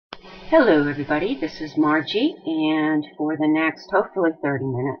Hello everybody, this is Margie, and for the next hopefully 30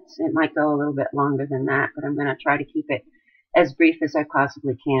 minutes, it might go a little bit longer than that, but I'm going to try to keep it as brief as I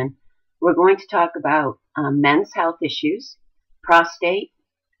possibly can. We're going to talk about men's health issues, prostate,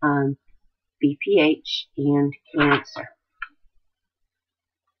 BPH, and cancer.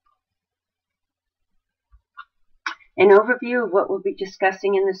 An overview of what we'll be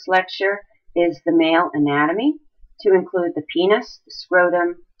discussing in this lecture is the male anatomy, to include the penis, the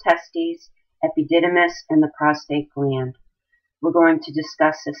scrotum, testes, epididymis, and the prostate gland. We're going to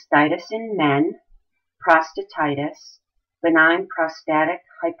discuss cystitis in men, prostatitis, benign prostatic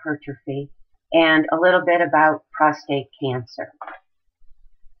hypertrophy, and a little bit about prostate cancer.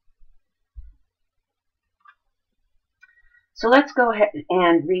 So let's go ahead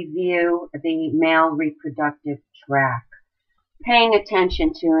and review the male reproductive tract. Paying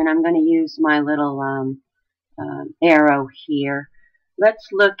attention to, and I'm going to use my little arrow here. Let's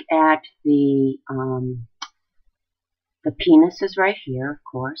look at the penis is right here, of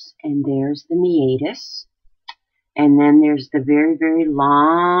course, and there's the meatus, and then there's the very, very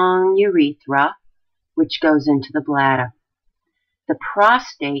long urethra, which goes into the bladder. The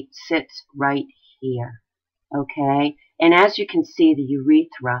prostate sits right here, okay? And as you can see, the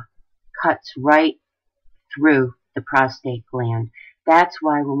urethra cuts right through the prostate gland. That's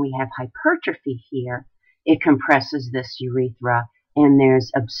why when we have hypertrophy here, it compresses this urethra and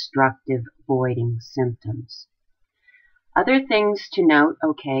there's obstructive voiding symptoms. Other things to note,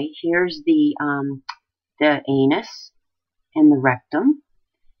 okay, here's the anus and the rectum,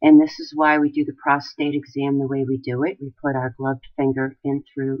 and this is why we do the prostate exam the way we do it. We put our gloved finger in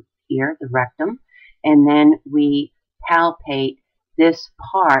through here, the rectum, and then we palpate this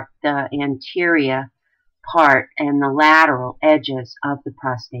part, the anterior part and the lateral edges of the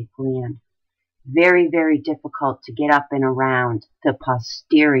prostate gland. Very, very difficult to get up and around the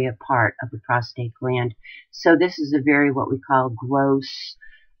posterior part of the prostate gland. So this is a very what we call gross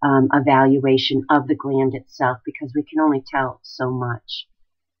evaluation of the gland itself, because we can only tell so much.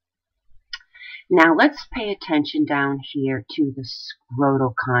 Now let's pay attention down here to the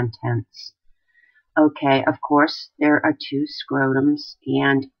scrotal contents. Okay, of course, there are two scrotums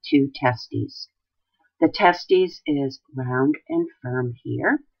and two testes. The testes is round and firm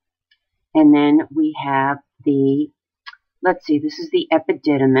here. And then we have the, let's see, this is the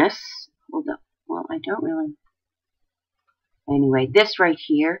epididymis. Hold up. Well, I don't really. Anyway, this right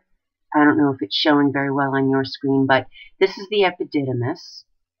here, I don't know if it's showing very well on your screen, but this is the epididymis.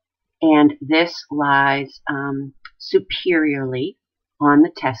 And this lies superiorly on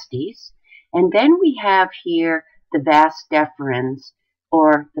the testes. And then we have here the vas deferens,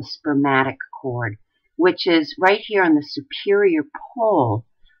 or the spermatic cord, which is right here on the superior pole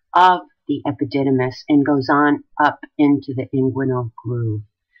of the epididymis and goes on up into the inguinal groove.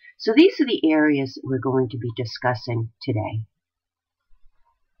 So these are the areas that we're going to be discussing today.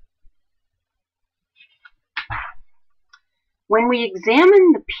 When we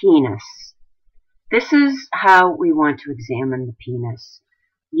examine the penis, this is how we want to examine the penis.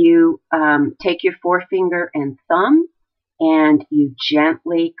 You take your forefinger and thumb and you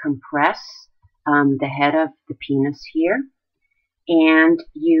gently compress the head of the penis here, and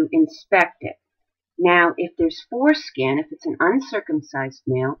you inspect it. Now, if there's foreskin, if it's an uncircumcised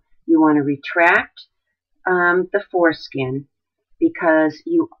male, you want to retract the foreskin, because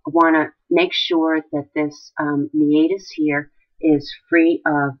you want to make sure that this meatus here is free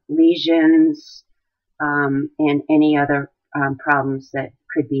of lesions and any other problems that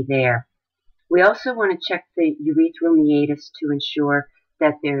could be there. We also want to check the urethral meatus to ensure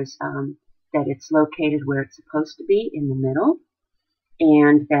that there's that it's located where it's supposed to be, in the middle,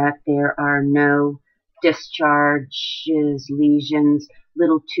 and that there are no discharges, lesions,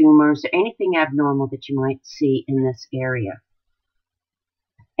 little tumors, or anything abnormal that you might see in this area.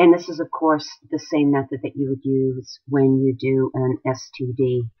 And this is, of course, the same method that you would use when you do an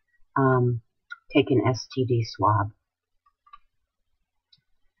STD, take an STD swab.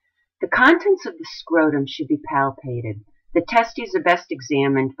 The contents of the scrotum should be palpated. The testes are best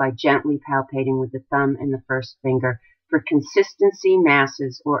examined by gently palpating with the thumb and the first finger for consistency,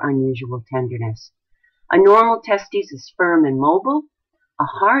 masses, or unusual tenderness. A normal testes is firm and mobile. A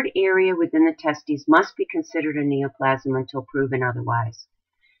hard area within the testes must be considered a neoplasm until proven otherwise.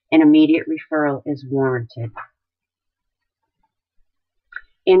 An immediate referral is warranted.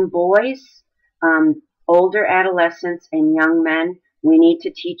 In boys, older adolescents, and young men, we need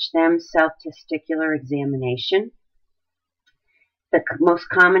to teach them self-testicular examination. The most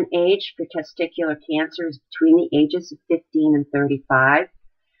common age for testicular cancer is between the ages of 15 and 35.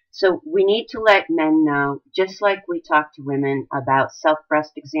 So we need to let men know, just like we talk to women about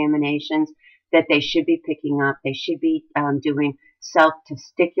self-breast examinations, that they should be picking up, they should be doing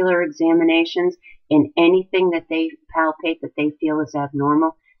self-testicular examinations in anything that they palpate that they feel is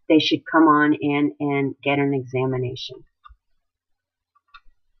abnormal. They should come on in and get an examination.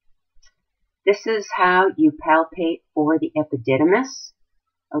 This is how you palpate for the epididymis.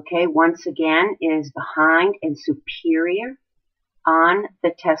 Okay, once again, it is behind and superior on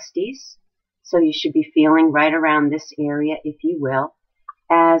the testes. So you should be feeling right around this area, if you will.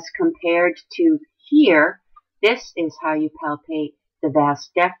 As compared to here, this is how you palpate the vas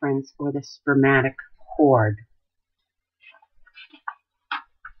deferens, or the spermatic cord.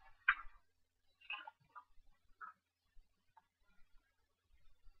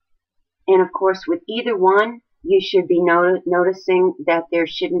 And of course, with either one, you should be noticing that there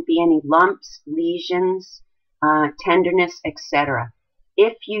shouldn't be any lumps, lesions, tenderness, etc.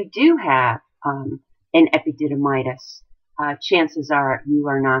 If you do have an epididymitis, chances are you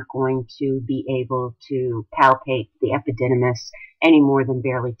are not going to be able to palpate the epididymis any more than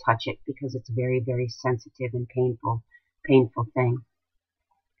barely touch it, because it's a very, very sensitive and painful thing.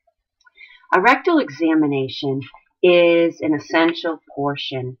 A rectal examination is an essential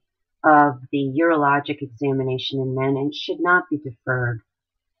portion of the urologic examination in men and should not be deferred.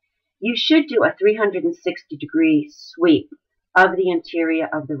 You should do a 360-degree sweep of the interior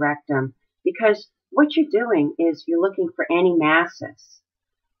of the rectum, because what you're doing is you're looking for any masses.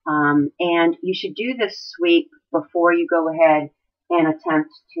 And you should do this sweep before you go ahead and attempt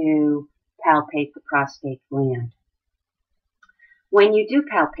to palpate the prostate gland. When you do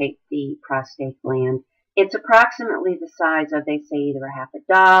palpate the prostate gland, it's approximately the size of, they say, either a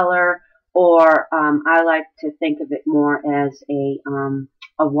 $50, or I like to think of it more as a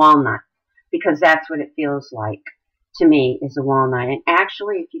walnut, because that's what it feels like to me, is a walnut. And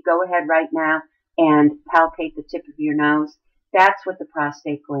actually, if you go ahead right now and palpate the tip of your nose, that's what the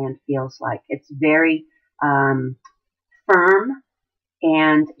prostate gland feels like. It's very firm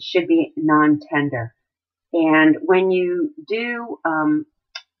and should be non-tender. And when you do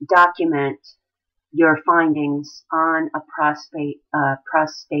document your findings on a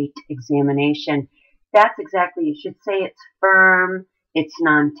prostate examination, that's exactly, you should say it's firm, it's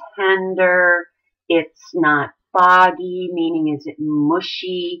non-tender, it's not foggy, meaning is it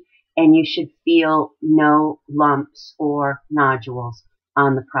mushy, and you should feel no lumps or nodules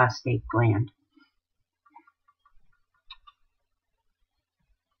on the prostate gland.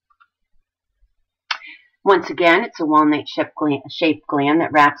 Once again, it's a walnut-shaped gland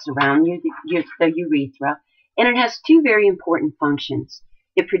that wraps around the urethra, and it has two very important functions.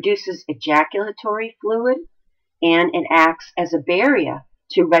 It produces ejaculatory fluid, and it acts as a barrier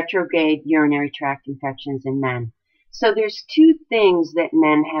to retrograde urinary tract infections in men. So there's two things that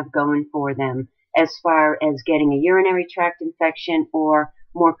men have going for them as far as getting a urinary tract infection, or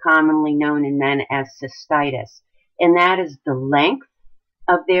more commonly known in men as cystitis, and that is the length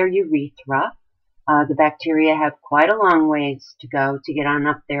of their urethra. The bacteria have quite a long ways to go to get on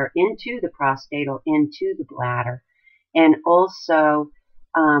up there into the prostate or into the bladder. And also,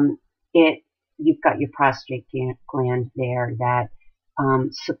 you've got your prostate gland there that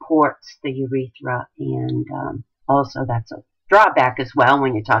supports the urethra, and also that's a drawback as well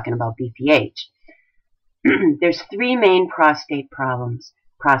when you're talking about BPH. There's three main prostate problems: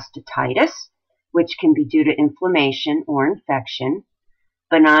 prostatitis, which can be due to inflammation or infection;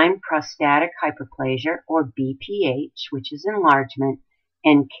 benign prostatic hyperplasia, or BPH, which is enlargement;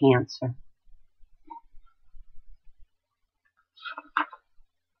 and cancer.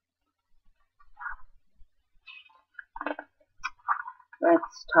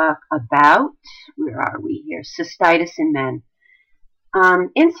 Let's talk about, where are we here, cystitis in men.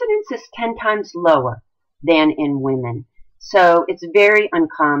 Incidence is 10 times lower than in women. So it's very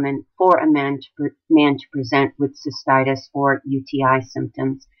uncommon for a man to present with cystitis or UTI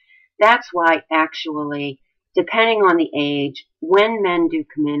symptoms. That's why, actually, depending on the age, when men do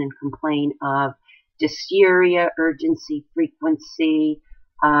come in and complain of dysuria, urgency, frequency,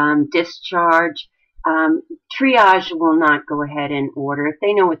 discharge, triage will not go ahead and order, if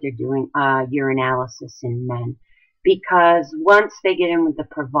they know what they're doing, urinalysis in men. Because once they get in with the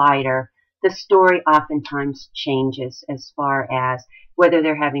provider, the story oftentimes changes as far as whether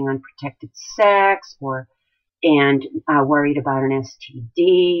they're having unprotected sex, and worried about an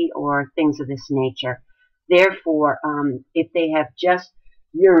STD or things of this nature. Therefore, if they have just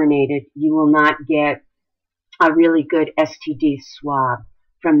urinated, you will not get a really good STD swab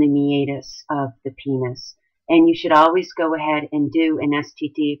from the meatus of the penis. And you should always go ahead and do an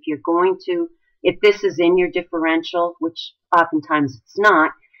STD if you're going to, if this is in your differential, which oftentimes it's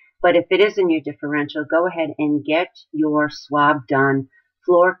not. But if it is in your differential, go ahead and get your swab done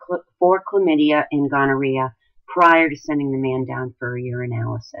for chlamydia and gonorrhea prior to sending the man down for a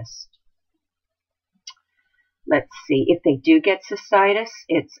urinalysis. Let's see, if they do get cystitis,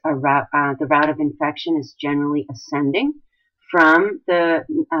 it's a route, the route of infection is generally ascending from the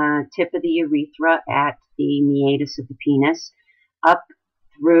tip of the urethra at the meatus of the penis up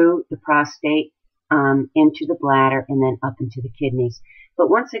through the prostate into the bladder and then up into the kidneys. But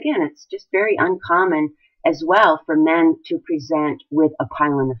once again, it's just very uncommon as well for men to present with a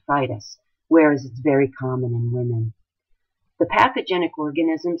pyelonephritis, whereas it's very common in women. The pathogenic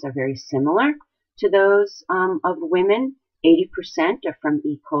organisms are very similar to those of women. 80% are from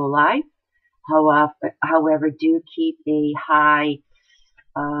E. coli. However, do keep a high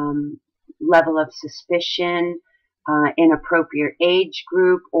level of suspicion in appropriate age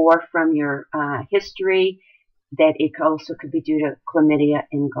group or from your history that it also could be due to chlamydia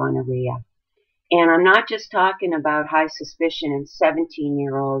and gonorrhea. And I'm not just talking about high suspicion in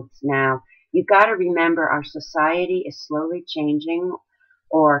 17-year-olds now. You've got to remember our society is slowly changing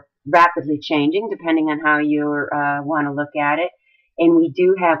or rapidly changing, depending on how you want to look at it. And we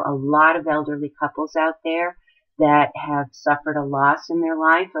do have a lot of elderly couples out there that have suffered a loss in their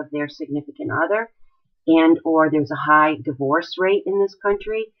life of their significant other, and or there's a high divorce rate in this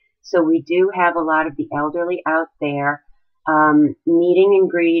country. So we do have a lot of the elderly out there meeting and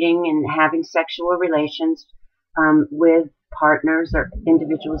greeting and having sexual relations with partners or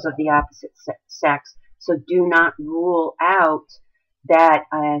individuals of the opposite sex. So do not rule out that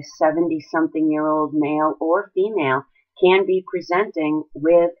a 70-something-year-old male or female can be presenting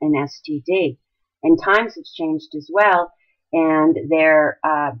with an STD. And times have changed as well, and their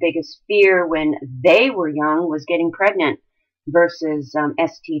biggest fear when they were young was getting pregnant versus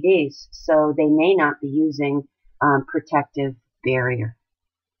STDs. So they may not be using protective barrier.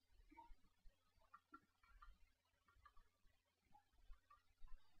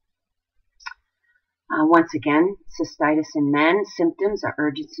 Once again, cystitis in men, symptoms are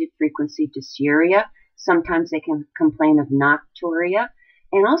urgency, frequency, dysuria. Sometimes they can complain of nocturia,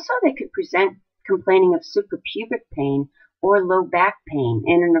 and also they could present complaining of suprapubic pain or low back pain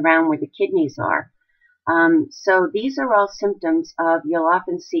in and around where the kidneys are. So these are all symptoms of, you'll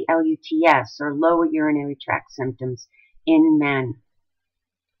often see LUTS or lower urinary tract symptoms in men.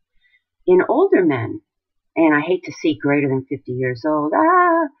 In older men, and I hate to see greater than 50 years old,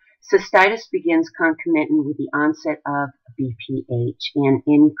 cystitis begins concomitant with the onset of BPH and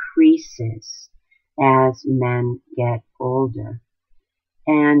increases as men get older.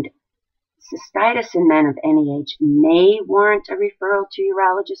 And cystitis in men of any age may warrant a referral to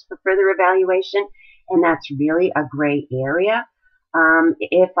urologist for further evaluation, and that's really a gray area.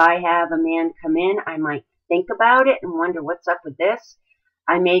 If I have a man come in, I might think about it and wonder what's up with this.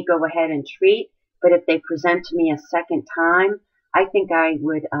 I may go ahead and treat, but if they present to me a second time, I think I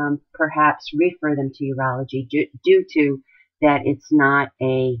would perhaps refer them to urology due to that it's not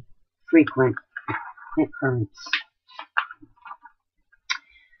a frequent occurrence.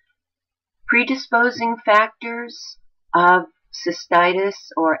 Predisposing factors of cystitis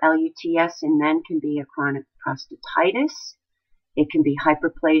or LUTS in men can be a chronic prostatitis. It can be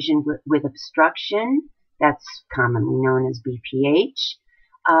hyperplasia with obstruction. That's commonly known as BPH.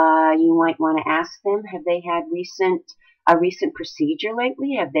 You might want to ask them, have they had a recent procedure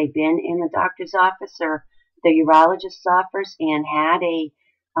lately? Have they been in the doctor's office or the urologist's office and had a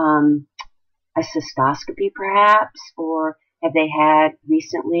cystoscopy perhaps? Or have they had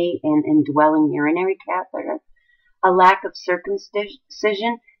recently an indwelling urinary catheter? A lack of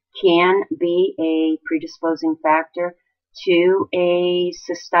circumcision can be a predisposing factor to a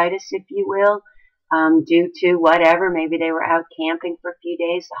cystitis, if you will, due to whatever. Maybe they were out camping for a few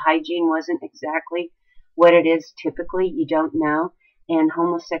days. The hygiene wasn't exactly what it is typically. You don't know. And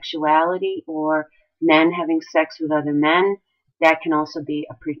homosexuality or men having sex with other men, that can also be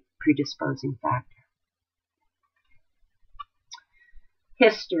a predisposing factor.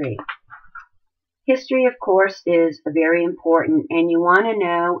 History. History, of course, is very important, and you want to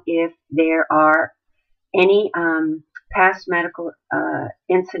know if there are any past medical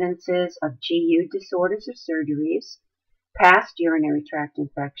incidences of GU disorders or surgeries, past urinary tract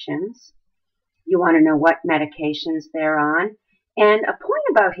infections. You want to know what medications they're on. And a point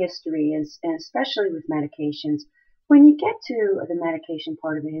about history is, and especially with medications, when you get to the medication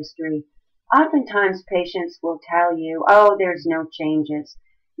part of the history, oftentimes patients will tell you, oh, there's no changes.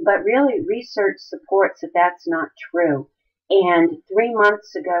 But really, research supports that that's not true. And 3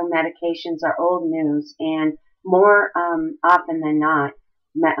 months ago, medications are old news, and more often than not,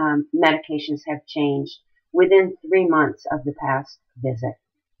 medications have changed within 3 months of the past visit.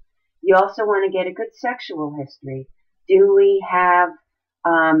 You also want to get a good sexual history. Do we have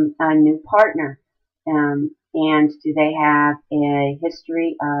a new partner? And do they have a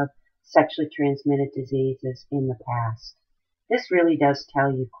history of sexually transmitted diseases in the past? This really does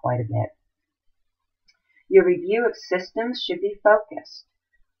tell you quite a bit. Your review of systems should be focused.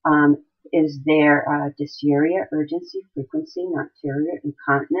 Is there dysuria, urgency, frequency, nocturia,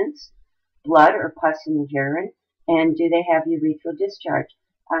 incontinence, blood or pus in the urine, and do they have urethral discharge?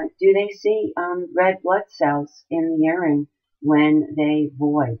 Do they see red blood cells in the urine when they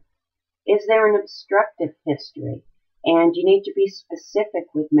void? Is there an obstructive history? And you need to be specific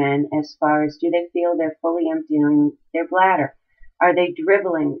with men as far as, do they feel they're fully emptying their bladder? Are they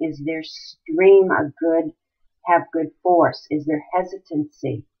dribbling? Is their stream have good force? Is there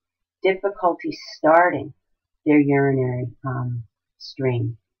hesitancy? Difficulty starting their urinary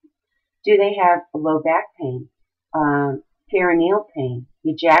stream? Do they have low back pain, perineal pain,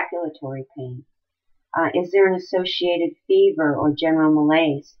 ejaculatory pain? Is there an associated fever or general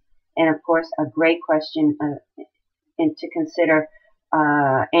malaise? And of course, a great question and to consider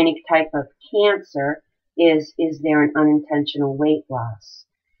any type of cancer is there an unintentional weight loss?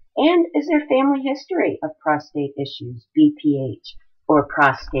 And is there family history of prostate issues, BPH, or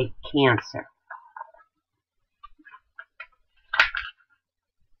prostate cancer?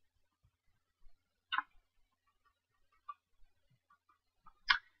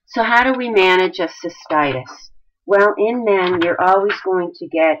 So how do we manage a cystitis? Well, in men, you're always going to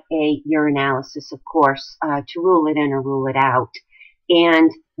get a urinalysis, of course, to rule it in or rule it out.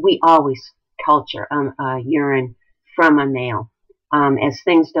 And we always culture urine from a male, as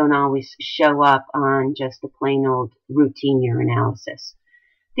things don't always show up on just a plain old routine urinalysis.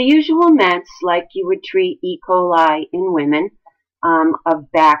 The usual meds, like you would treat E. coli in women, of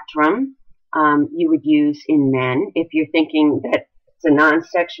Bactrim, you would use in men if you're thinking that it's a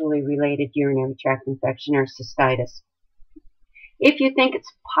non-sexually related urinary tract infection or cystitis. If you think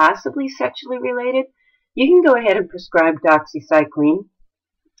it's possibly sexually related, you can go ahead and prescribe doxycycline.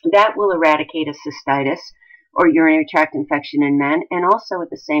 That will eradicate a cystitis or urinary tract infection in men, and also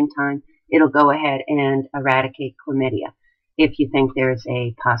at the same time, it'll go ahead and eradicate chlamydia if you think there's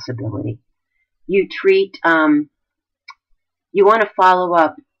a possibility. You treat, you want to follow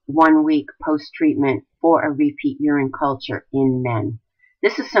up 1 week post-treatment for a repeat urine culture in men.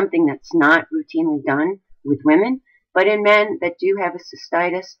 This is something that's not routinely done with women, but in men that do have a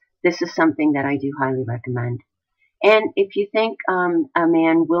cystitis, this is something that I do highly recommend. And if you think a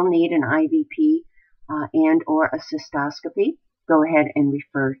man will need an IVP and or a cystoscopy, go ahead and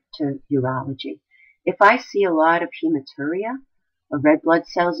refer to urology. If I see a lot of hematuria or red blood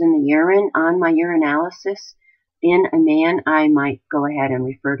cells in the urine on my urinalysis in a man, I might go ahead and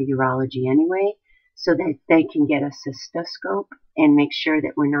refer to urology anyway, so that they can get a cystoscope and make sure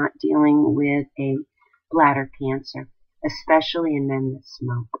that we're not dealing with a bladder cancer, especially in men that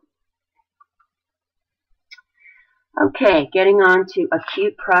smoke. Okay, getting on to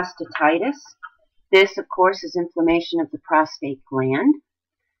acute prostatitis. This, of course, is inflammation of the prostate gland.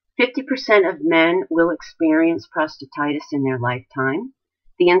 50% of men will experience prostatitis in their lifetime.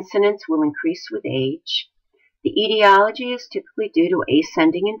 The incidence will increase with age. The etiology is typically due to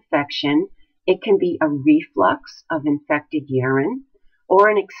ascending infection. It can be a reflux of infected urine or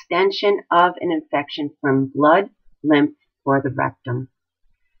an extension of an infection from blood, lymph, or the rectum.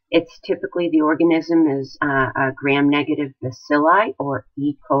 It's typically, the organism is a gram-negative bacilli or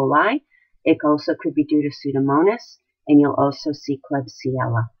E. coli. It also could be due to Pseudomonas, and you'll also see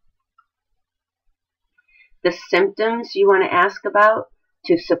Klebsiella. The symptoms you want to ask about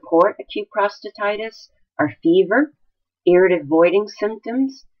to support acute prostatitis are fever, irritable voiding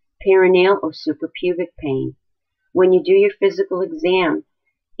symptoms, perineal or suprapubic pain. When you do your physical exam,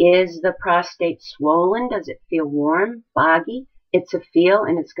 is the prostate swollen? Does it feel warm, boggy? It's a feel,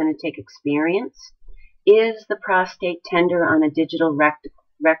 and it's going to take experience. Is the prostate tender on a digital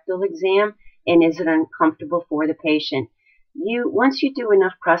rectal exam, and is it uncomfortable for the patient? Once you do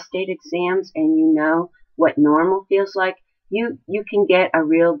enough prostate exams and you know what normal feels like, you can get a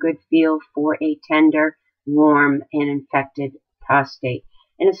real good feel for a tender, warm, and infected prostate.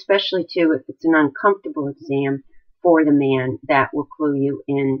 And especially, too, if it's an uncomfortable exam for the man, that will clue you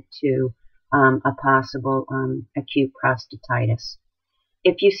into a possible acute prostatitis.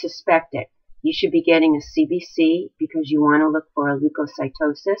 If you suspect it, you should be getting a CBC because you want to look for a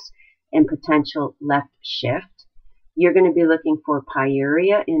leukocytosis and potential left shift. You're going to be looking for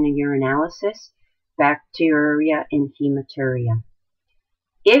pyuria in a urinalysis, bacteriuria, and hematuria.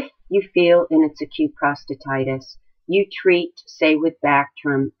 If you feel in its acute prostatitis, you treat, say with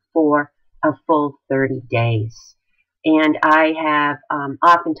Bactrim, for a full 30 days. And I have,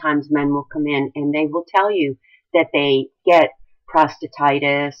 oftentimes men will come in and they will tell you that they get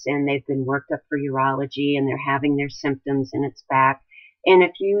prostatitis and they've been worked up for urology and they're having their symptoms and it's back. And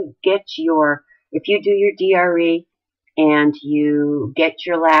if you do your DRE and you get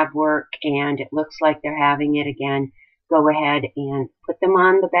your lab work and it looks like they're having it again, go ahead and put them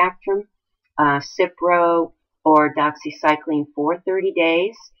on the Bactrim, Cipro, or doxycycline for 30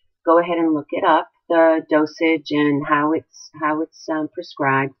 days. Go ahead and look it up, the dosage and how it's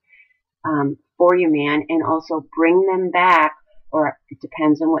prescribed for your man, and also bring them back, or it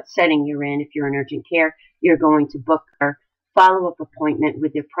depends on what setting you're in. If you're in urgent care, you're going to book a follow-up appointment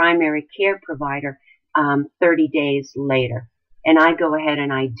with your primary care provider 30 days later. And I go ahead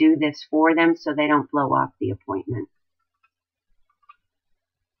and I do this for them so they don't blow off the appointment.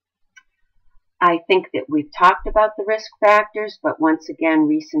 I think that we've talked about the risk factors, but once again,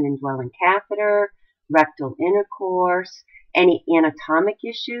 recent indwelling catheter, rectal intercourse, any anatomic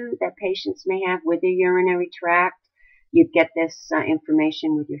issue that patients may have with their urinary tract. You'd get this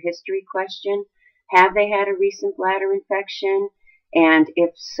information with your history question. Have they had a recent bladder infection? And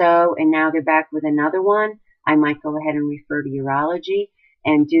if so, and now they're back with another one, I might go ahead and refer to urology.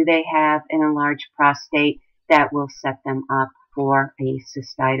 And do they have an enlarged prostate that will set them up for a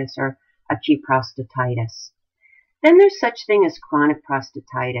cystitis or acute prostatitis? Then there's such thing as chronic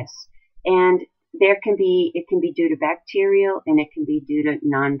prostatitis, and it can be due to bacterial and it can be due to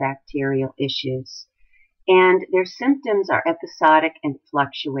non-bacterial issues. And their symptoms are episodic and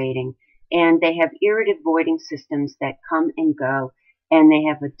fluctuating, and they have irritant voiding systems that come and go, and they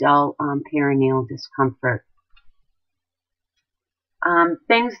have a dull perineal discomfort.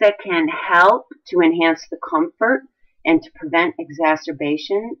 Things that can help to enhance the comfort and to prevent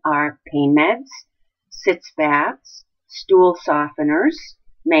exacerbation are pain meds, sitz baths, stool softeners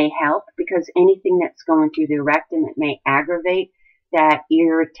may help, because anything that's going through the rectum, it may aggravate that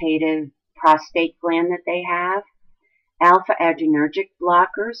irritative prostate gland that they have. Alpha adrenergic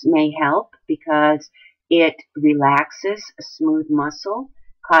blockers may help because it relaxes a smooth muscle,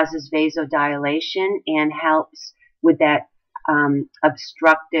 causes vasodilation, and helps with that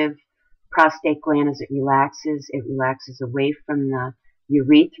obstructive prostate gland. As it relaxes away from the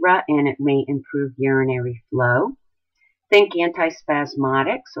urethra, and it may improve urinary flow. Think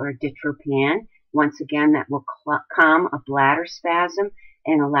antispasmodics or ditropan. Once again, that will calm a bladder spasm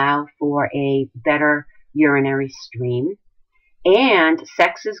and allow for a better urinary stream. And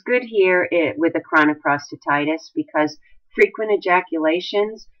sex is good here with a chronic prostatitis, because frequent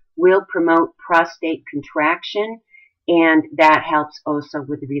ejaculations will promote prostate contraction, and that helps also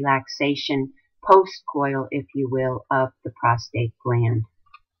with the relaxation post-coital, if you will, of the prostate gland.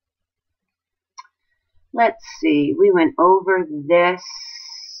 Let's see, we went over this,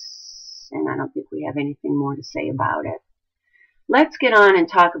 and I don't think we have anything more to say about it. Let's get on and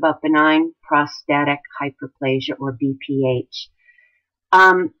talk about benign prostatic hyperplasia, or BPH.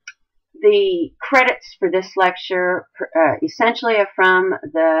 The credits for this lecture essentially are from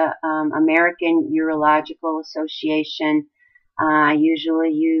the American Urological Association. I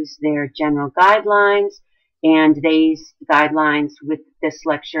usually use their general guidelines, and these guidelines with this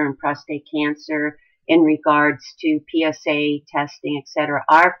lecture on prostate cancer in regards to PSA testing, etc.,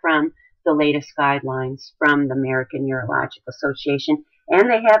 are from the latest guidelines from the American Urological Association, and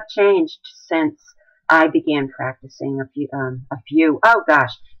they have changed since I began practicing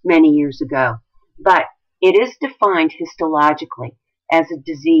many years ago. But it is defined histologically as a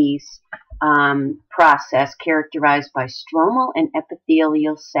disease process characterized by stromal and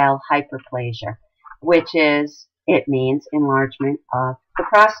epithelial cell hyperplasia, it means enlargement of the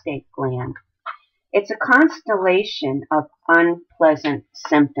prostate gland. It's a constellation of unpleasant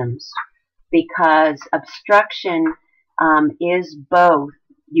symptoms, because obstruction is both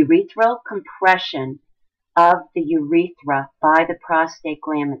urethral compression of the urethra by the prostate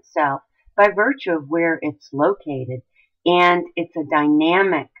gland itself, by virtue of where it's located, and it's a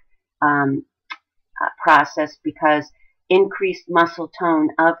dynamic process, because increased muscle tone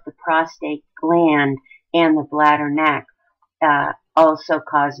of the prostate gland and the bladder neck also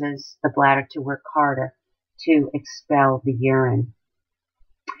causes the bladder to work harder to expel the urine.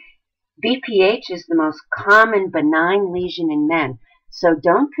 BPH is the most common benign lesion in men, so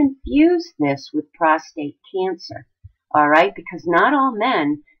don't confuse this with prostate cancer, all right? Because not all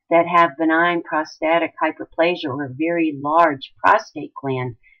men that have benign prostatic hyperplasia or a very large prostate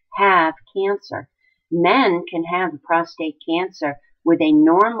gland have cancer. Men can have prostate cancer with a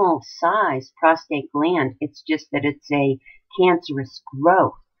normal size prostate gland. It's just that it's a cancerous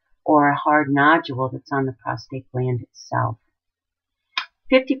growth or a hard nodule that's on the prostate gland itself.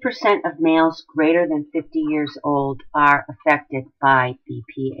 50% of males greater than 50 years old are affected by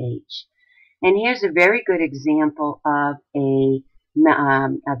BPH. And here's a very good example of a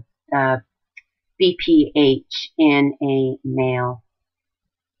BPH in a male.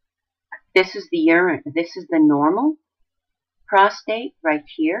 This is the urine. This is the normal prostate right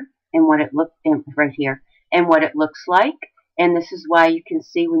here, and what it looks like. And this is why you can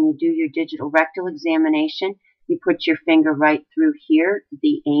see when you do your digital rectal examination, you put your finger right through here,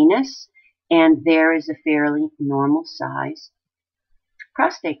 the anus, and there is a fairly normal size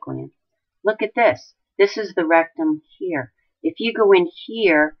prostate gland. Look at this. This is the rectum here. If you go in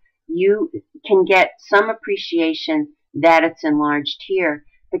here, you can get some appreciation that it's enlarged here,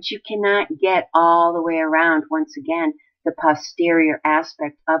 but you cannot get all the way around, once again, the posterior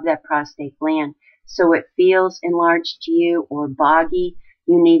aspect of that prostate gland. So it feels enlarged to you or boggy.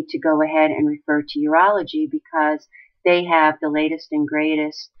 You need to go ahead and refer to urology because they have the latest and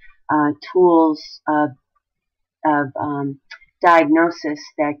greatest tools of diagnosis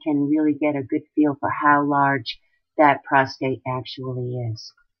that can really get a good feel for how large that prostate actually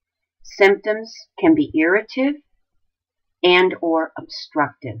is. Symptoms can be irritative and or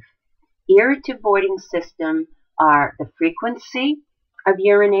obstructive. Irritative voiding system are the frequency of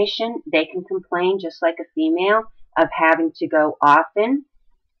urination. They can complain just like a female of having to go often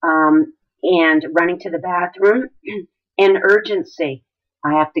and running to the bathroom and urgency.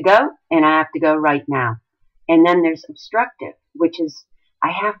 I have to go and I have to go right now. And then there's obstructive, which is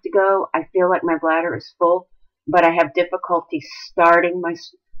I have to go. I feel like my bladder is full, but I have difficulty starting my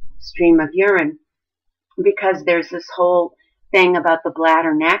stream of urine because there's this whole thing about the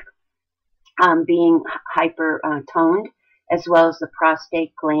bladder neck being hyper toned, as well as the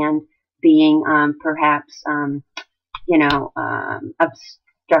prostate gland being perhaps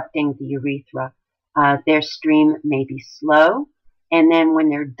obstructing the urethra. Their stream may be slow, and then when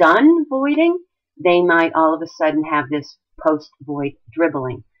they're done voiding, they might all of a sudden have this post-void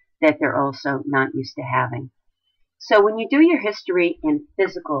dribbling that they're also not used to having. So when you do your history and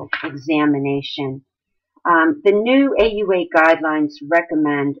physical examination, the new AUA guidelines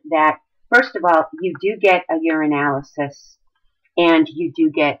recommend that, first of all, you do get a urinalysis and you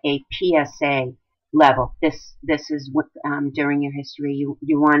do get a PSA level. This is what, during your history,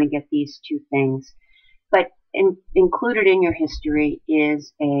 you want to get these two things. But included in your history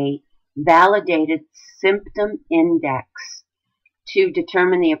is a validated symptom index to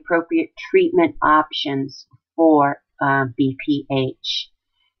determine the appropriate treatment options for BPH.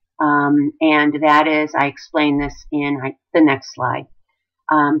 And that is, I explain this in the next slide.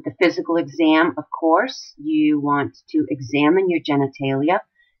 The physical exam, of course, you want to examine your genitalia.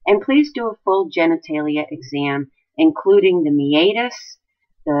 And please do a full genitalia exam, including the meatus,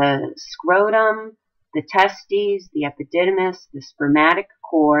 the scrotum, the testes, the epididymis, the spermatic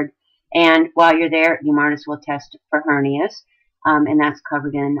cord. And while you're there, you might as well test for hernias. And that's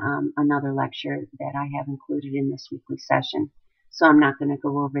covered in another lecture that I have included in this weekly session. So I'm not going to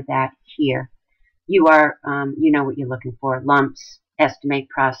go over that here. You know what you're looking for: lumps, estimate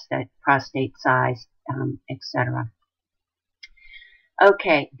prostate size, etc.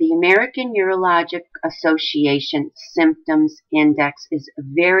 Okay, the American Urologic Association Symptoms Index is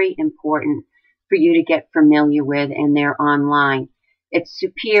very important for you to get familiar with, and they're online. It's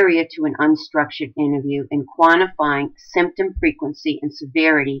superior to an unstructured interview in quantifying symptom frequency and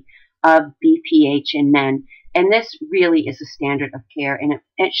severity of BPH in men. And this really is a standard of care, and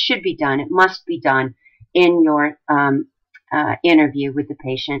it should be done. It must be done in your interview with the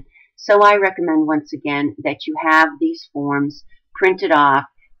patient. So I recommend, once again, that you have these forms printed off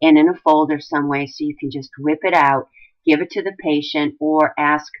and in a folder some way so you can just whip it out, give it to the patient, or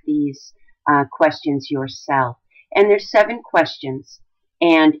ask these questions yourself. And there's 7 questions,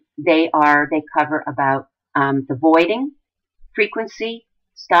 and they cover about the voiding, frequency,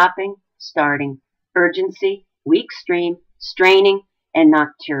 stopping, starting, urgency, weak stream, straining, and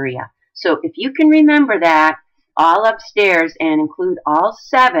nocturia. So if you can remember that all upstairs and include all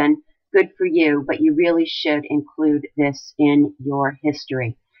 7, good for you, but you really should include this in your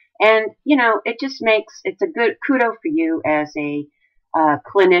history. And, you know, it just it's a good kudo for you as a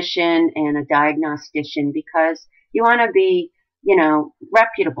clinician and a diagnostician, because you want to be, you know,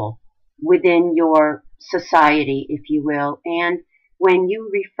 reputable within your society, if you will. And when you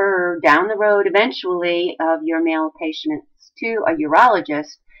refer down the road eventually of your male patients to a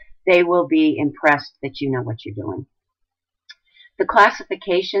urologist, they will be impressed that you know what you're doing. The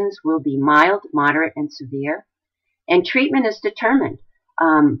classifications will be mild, moderate, and severe. And treatment is determined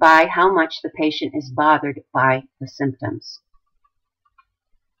by how much the patient is bothered by the symptoms.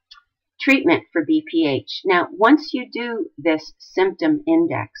 Treatment for BPH. Now, once you do this symptom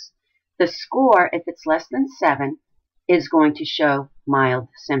index, the score, if it's less than 7, is going to show mild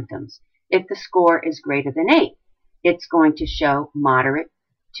symptoms. If the score is greater than 8, it's going to show moderate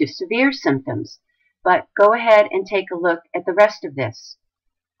to severe symptoms. But go ahead and take a look at the rest of this.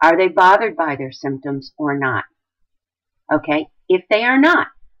 Are they bothered by their symptoms or not? Okay, if they are not,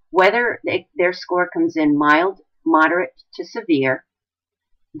 whether their score comes in mild, moderate to severe,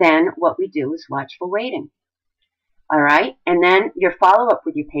 then what we do is watchful waiting. All right, and then your follow-up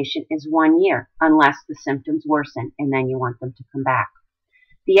with your patient is 1 year, unless the symptoms worsen, and then you want them to come back.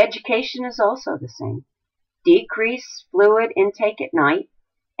 The education is also the same. Decrease fluid intake at night,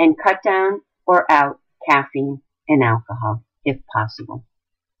 and cut down or out caffeine and alcohol, if possible.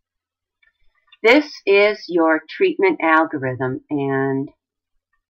 This is your treatment algorithm, and